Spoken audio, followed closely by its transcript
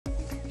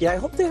Yeah, I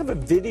hope they have a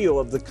video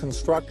of the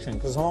construction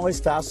because I'm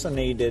always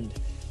fascinated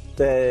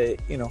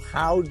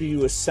how do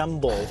you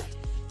assemble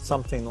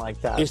something like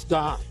that?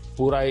 इसका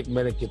पूरा एक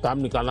मैंने किताब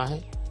निकाला है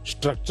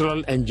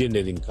स्ट्रक्चरल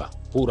इंजीनियरिंग का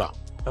पूरा।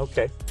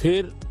 Okay.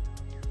 फिर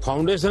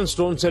फाउंडेशन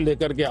स्टोन से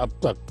लेकर के अब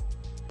तक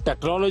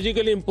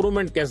टेक्नोलॉजिकल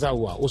इंप्रूवमेंट कैसा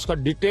हुआ उसका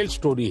डिटेल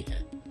स्टोरी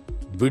है,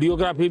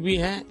 वीडियोग्राफी भी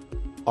है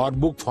और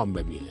बुक फॉर्म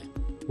में भी है।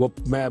 वो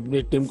मैं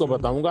अपनी टीम को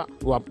बताऊंगा,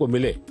 वो आपको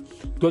मिले,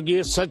 क्योंकि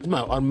ये सच में।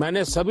 और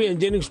मैंने सभी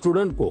इंजीनियरिंग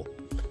स्टूडेंट को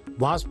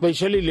वहां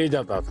स्पेशली ले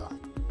जाता था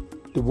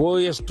कि वो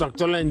ये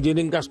स्ट्रक्चरल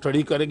इंजीनियरिंग का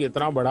स्टडी करेंगे,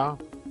 इतना बड़ा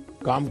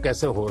काम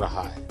कैसे हो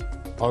रहा है,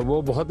 और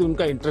वो बहुत ही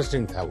उनका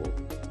इंटरेस्टिंग था।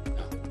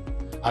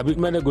 वो अभी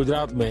मैंने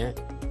गुजरात में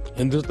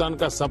हिंदुस्तान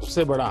का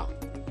सबसे बड़ा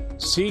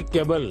सी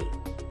केबल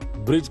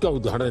ब्रिज का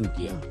उदाहरण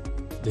किया,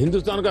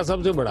 हिंदुस्तान का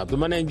सबसे बड़ा। तो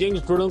मैंने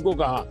इंजीनियरिंग स्टूडेंट को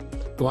कहा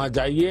तो वहां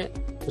जाइए,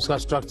 उसका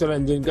स्ट्रक्चरल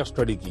इंजीनियरिंग का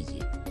स्टडी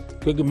कीजिए,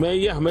 क्योंकि मैं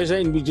ये हमेशा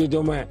इन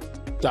चीजों में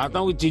चाहता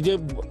हूँ कि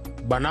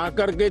चीजें बना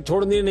करके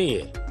छोड़नी नहीं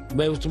है,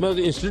 मैं उसमें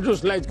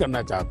इंस्टीट्यूशनलाइज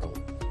करना चाहता हूँ,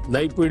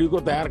 नई पीढ़ी को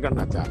तैयार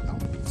करना चाहता हूँ।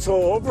 So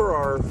over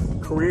our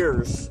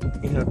careers,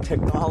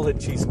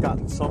 technology's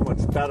gotten so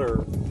much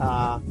better.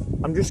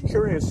 I'm just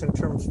curious in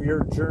terms of your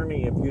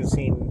journey of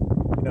using,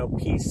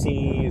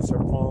 PCs or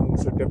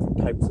phones or different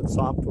types of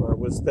software.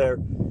 Was there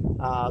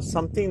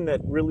something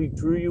that really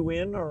drew you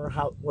in, or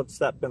what's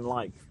that been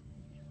like?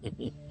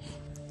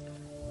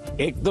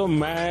 एक तो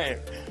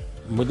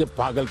मुझे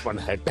पागलपन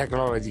है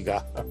technology का,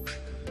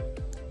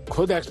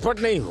 खुद expert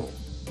नहीं हूँ,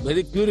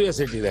 मेरी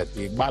क्यूरियोसिटी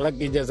रहती है, बालक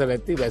की जैसे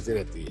रहती वैसी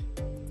रहती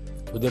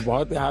है। मुझे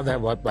बहुत याद है,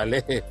 बहुत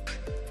पहले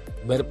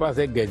मेरे पास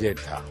एक गैजेट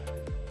था,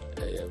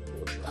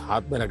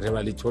 हाथ में रखने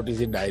वाली छोटी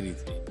सी डायरी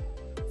थी,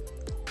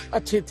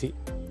 अच्छी थी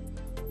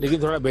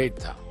लेकिन थोड़ा वेट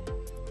था।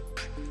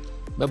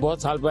 मैं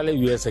बहुत साल पहले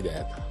यूएसए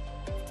गया था,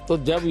 तो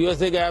जब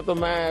यूएसए गया तो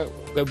मैं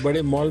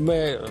बड़े मॉल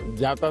में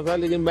जाता था,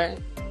 लेकिन मैं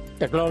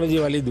टेक्नोलॉजी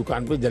वाली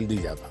दुकान पे जल्दी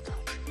जाता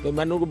था। तो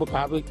मैंने उनको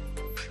कहा भाई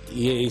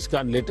ये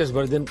इसका लेटेस्ट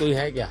वर्जन कोई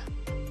है क्या?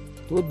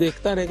 तो वो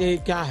देखता रह गया ये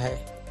क्या है,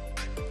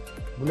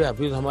 बोले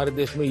अभी तो हमारे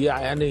देश में ये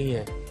आया नहीं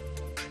है,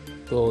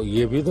 तो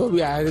ये भी तो अभी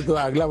आया नहीं, तो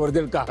अगला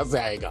वर्जन कहाँ से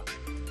आएगा?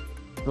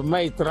 तो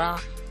मैं इतना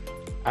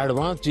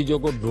एडवांस चीजों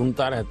को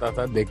ढूंढता रहता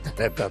था, देखता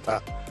रहता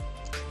था,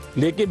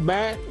 लेकिन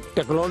मैं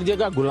टेक्नोलॉजी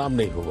का गुलाम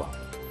नहीं हुआ,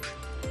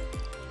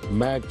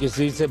 मैं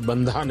किसी से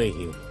बंधा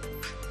नहीं हूँ।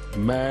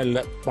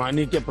 मैं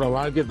पानी के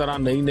प्रवाह की तरह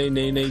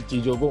नई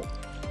चीजों को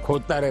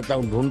खोजता रहता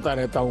हूँ, ढूंढता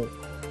रहता हूँ,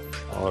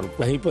 और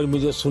कहीं पर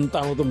मुझे सुनता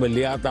हूँ तो मैं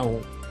ले आता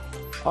हूँ।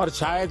 और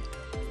शायद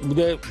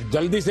मुझे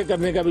जल्दी से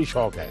करने का भी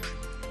शौक है,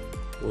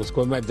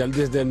 उसको मैं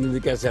जल्दी से जल्दी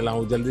कैसे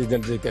लाऊं,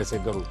 जल्दी कैसे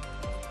करूं।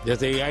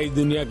 जैसे एआई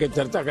दुनिया के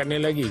चर्चा करने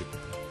लगी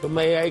तो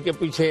मैं एआई के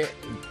पीछे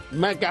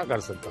मैं क्या कर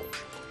सकता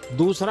हूं।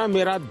 दूसरा,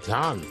 मेरा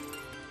ध्यान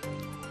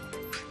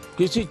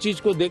किसी चीज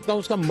को देखता हूं,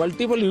 उसका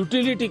मल्टीपल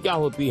यूटिलिटी क्या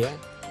होती है,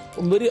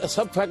 वो मेरी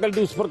सब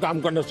फैकल्टी उस पर काम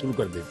करना शुरू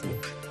कर देती है।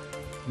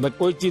 मैं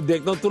कोई चीज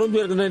देखता हूँ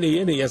तुरंत नहीं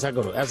ये नहीं, ऐसा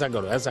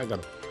करो।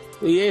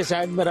 तो ये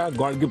शायद मेरा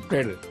गॉड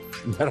गिफ्टेड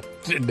मेरा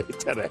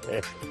नेचर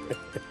है।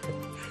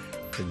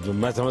 जो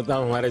मैं समझता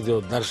हूँ हमारे जो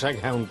दर्शक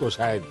हैं उनको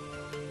शायद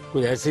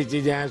कुछ ऐसी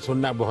चीजें हैं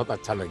सुनना बहुत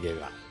अच्छा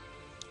लगेगा।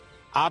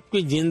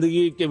 आपकी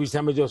जिंदगी के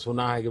विषय में जो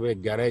सुना है कि भाई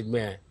गैरेज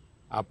में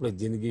आपने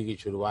जिंदगी की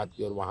शुरुआत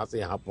की और वहां से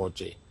यहाँ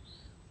पहुंचे,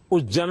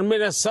 उस जन्म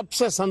में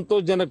सबसे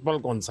संतोषजनक पल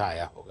कौन सा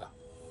आया होगा?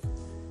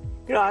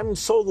 I'm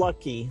so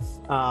lucky.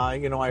 I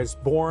was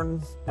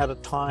born at a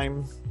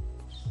time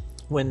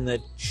when the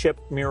chip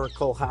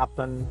miracle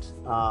happened.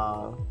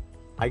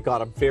 I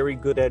got a very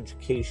good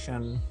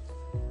education.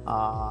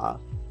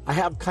 I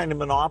have kind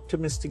of an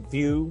optimistic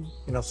view,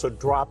 so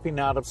dropping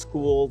out of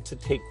school to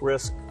take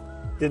risk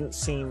didn't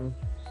seem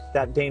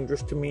that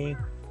dangerous to me.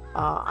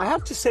 I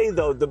have to say,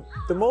 though,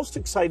 the most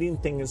exciting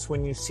thing is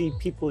when you see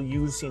people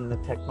using the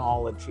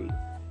technology.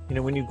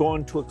 When you go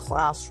into a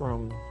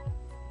classroom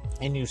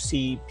and you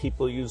see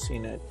people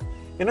using it.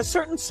 In a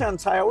certain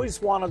sense, I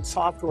always wanted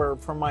software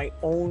for my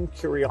own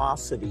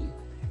curiosity,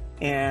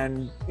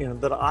 and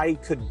that I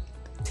could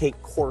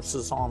take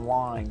courses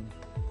online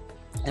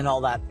and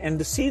all that, and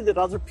to see that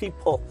other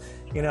people,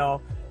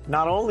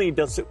 not only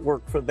does it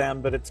work for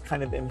them, but it's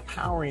kind of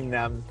empowering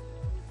them.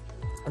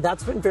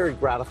 That's been very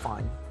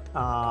gratifying.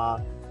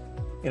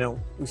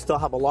 We still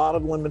have a lot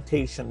of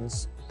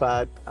limitations,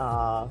 but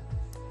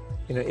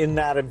in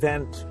that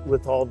event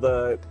with all the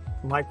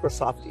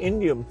Microsoft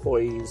India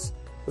employees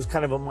was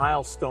kind of a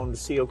milestone to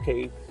see,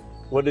 okay,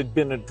 what had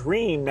been a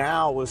dream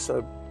now was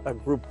a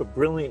group of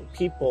brilliant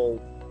people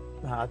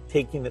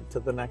taking it to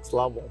the next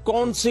level.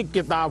 कौन सी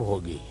किताब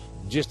होगी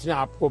जिसने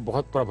आपको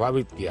बहुत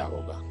प्रभावित किया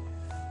होगा?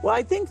 Well,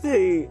 I think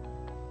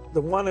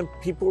the one, and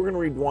people are going to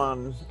read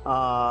one,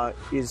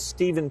 is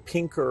Steven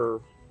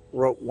Pinker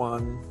wrote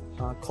one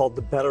called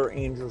The Better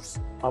Angels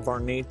of Our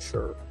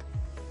Nature.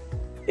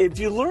 If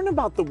you learn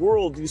about the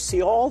world, you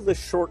see all the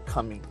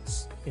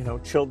shortcomings.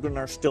 Children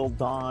are still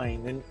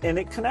dying, and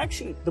it can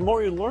actually, the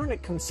more you learn,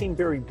 it can seem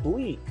very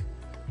bleak.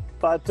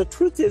 But the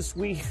truth is,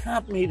 we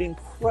have made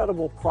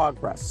incredible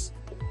progress.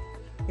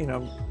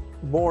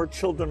 more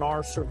children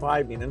are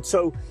surviving. And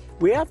so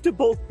we have to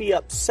both be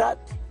upset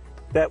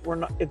that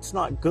it's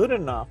not good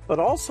enough, but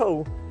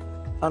also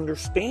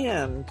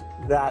understand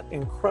that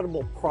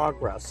incredible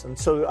progress. And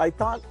so I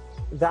thought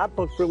that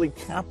book really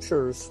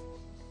captures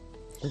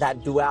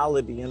that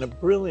duality in a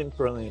brilliant,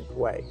 brilliant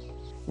way.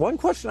 One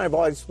question I've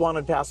always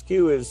wanted to ask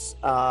you is,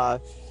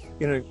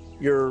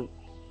 you're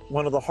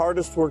one of the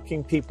hardest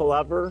working people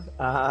ever,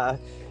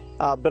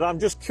 but I'm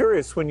just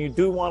curious, when you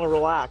do want to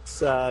relax,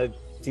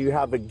 do you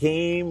have a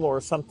game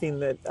or something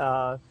that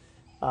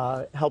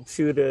helps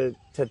you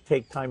to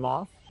take time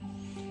off?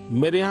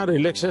 मेरे यहाँ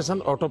relaxation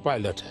auto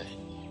pilot है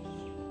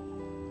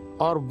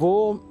और वो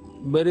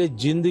मेरे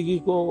जिंदगी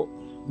को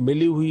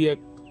मिली हुई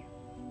एक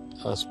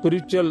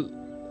स्पिरिचुअल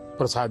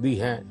प्रसादी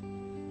है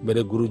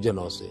मेरे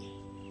गुरुजनों से,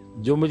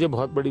 जो मुझे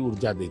बहुत बड़ी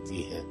ऊर्जा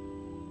देती है।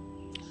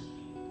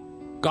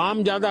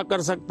 काम ज्यादा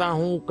कर सकता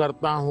हूँ,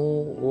 करता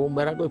हूँ, वो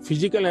मेरा कोई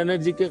फिजिकल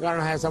एनर्जी के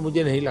कारण है ऐसा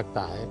मुझे नहीं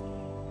लगता है,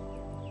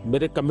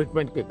 मेरे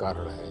कमिटमेंट के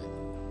कारण है।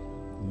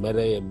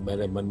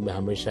 मेरे मन में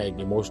हमेशा एक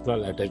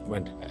इमोशनल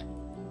अटैचमेंट है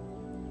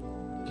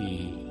कि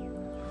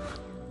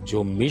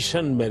जो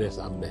मिशन मेरे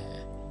सामने है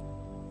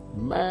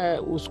मैं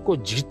उसको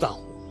जीता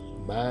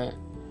हूँ,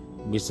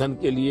 मैं मिशन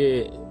के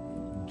लिए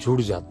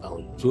जुड़ जाता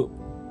हूँ, जो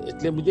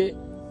इसलिए मुझे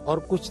और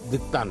कुछ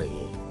दिखता नहीं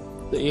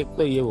है। तो एक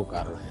तो ये वो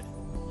कारण है।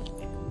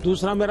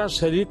 दूसरा, मेरा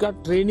शरीर का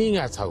ट्रेनिंग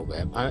ऐसा हो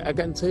गया, I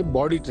can say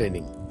body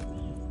training.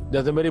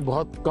 जैसे मेरी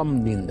बहुत कम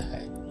नींद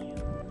है,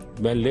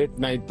 मैं लेट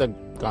नाइट तक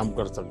काम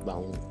कर सकता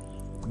हूँ,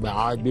 मैं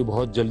आज भी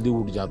बहुत जल्दी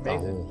उठ जाता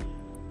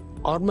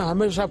हूँ और मैं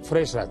हमेशा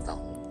फ्रेश रहता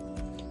हूँ।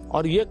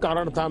 और ये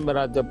कारण था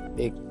मेरा, जब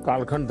एक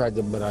कालखंड था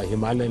जब मेरा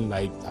हिमालयन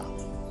लाइफ था,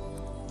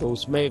 तो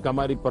उसमें एक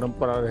हमारी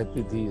परंपरा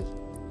रहती थी,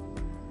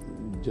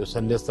 जो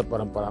संन्यास्त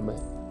परंपरा में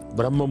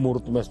ब्रह्म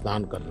मुहूर्त में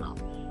स्नान करना,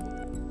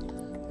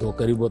 तो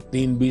करीब वो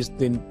 3:20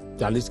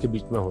 3:40 के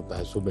बीच में होता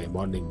है सुबह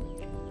मॉर्निंग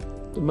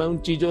में। तो मैं उन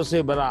चीजों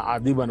से बड़ा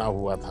आदी बना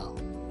हुआ था,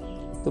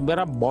 तो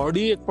मेरा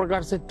बॉडी एक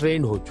प्रकार से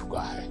ट्रेन हो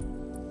चुका है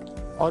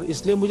और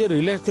इसलिए मुझे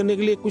रिलैक्स करने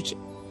के लिए कुछ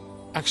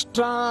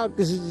एक्स्ट्रा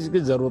किसी चीज की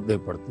जरूरत नहीं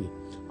पड़ती।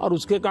 और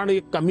उसके कारण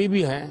एक कमी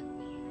भी है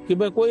कि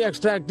मैं कोई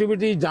एक्स्ट्रा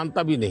एक्टिविटी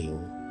जानता भी नहीं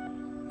हूँ,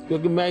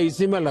 क्योंकि मैं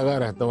इसी में लगा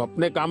रहता हूँ,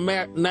 अपने काम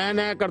में नया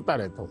नया करता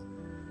रहता हूँ।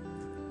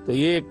 तो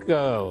ये एक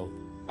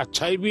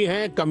अच्छाई भी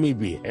है, कमी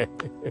भी है।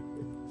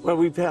 Well,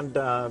 we've had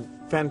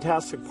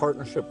fantastic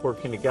partnership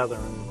working together,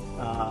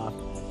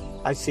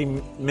 and I see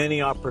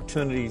many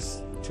opportunities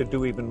to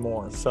do even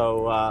more. So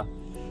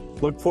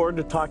look forward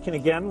to talking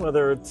again,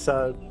 whether it's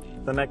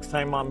the next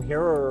time I'm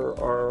here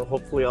or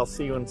hopefully I'll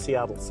see you in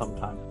Seattle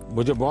sometime.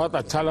 मुझे बहुत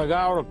अच्छा लगा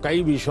और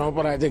कई विषयों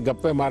पर ऐसे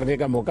गप्पे मारने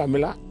का मौका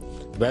मिला।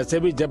 वैसे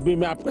भी जब भी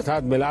मैं आपके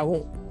साथ मिला हूँ,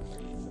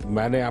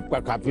 मैंने आपका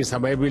काफी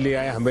समय भी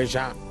लिया है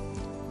हमेशा,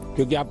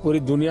 क्योंकि आप पूरी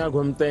दुनिया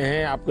घूमते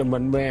हैं, आपके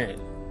मन में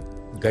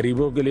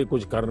गरीबों के लिए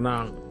कुछ करना,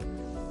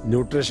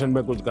 न्यूट्रिशन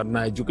में कुछ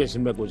करना,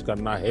 एजुकेशन में कुछ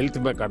करना, हेल्थ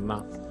में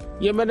करना,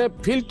 ये मैंने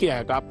फील किया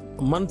है कि आप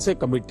मन से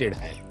कमिटेड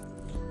हैं।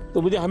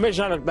 तो मुझे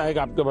हमेशा लगता है कि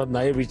आपके पास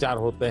नए विचार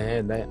होते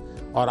हैं, नए,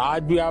 और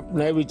आज भी आप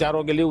नए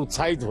विचारों के लिए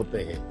उत्साहित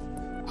होते हैं।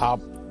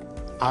 आप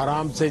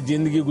आराम से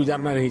जिंदगी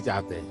गुजारना नहीं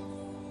चाहते,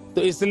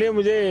 तो इसलिए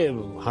मुझे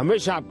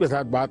हमेशा आपके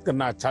साथ बात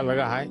करना अच्छा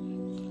लगा है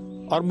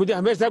और मुझे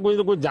हमेशा कुछ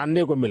न कुछ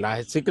जानने को मिला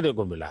है, सीखने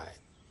को मिला है।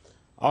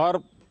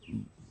 और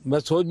मैं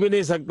सोच भी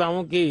नहीं सकता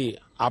हूं कि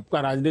आपका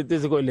राजनीति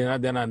से कोई लेना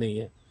देना नहीं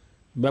है।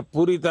 मैं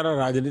पूरी तरह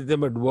राजनीति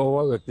में डूबा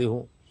हुआ व्यक्ति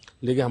हूं,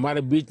 लेकिन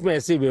हमारे बीच में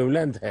ऐसी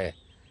वेवलेंथ है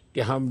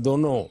कि हम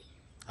दोनों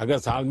अगर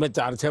साल में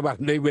 4-6 बार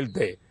नहीं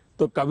मिलते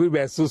तो कभी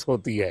महसूस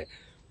होती है।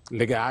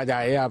 लेकिन आज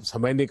आए, आप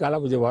समय निकाला,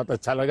 मुझे बहुत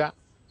अच्छा लगा।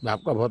 मैं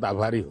आपका बहुत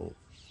आभारी हूँ।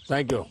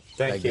 Thank you.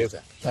 Thank you.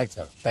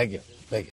 Sir. Thank you.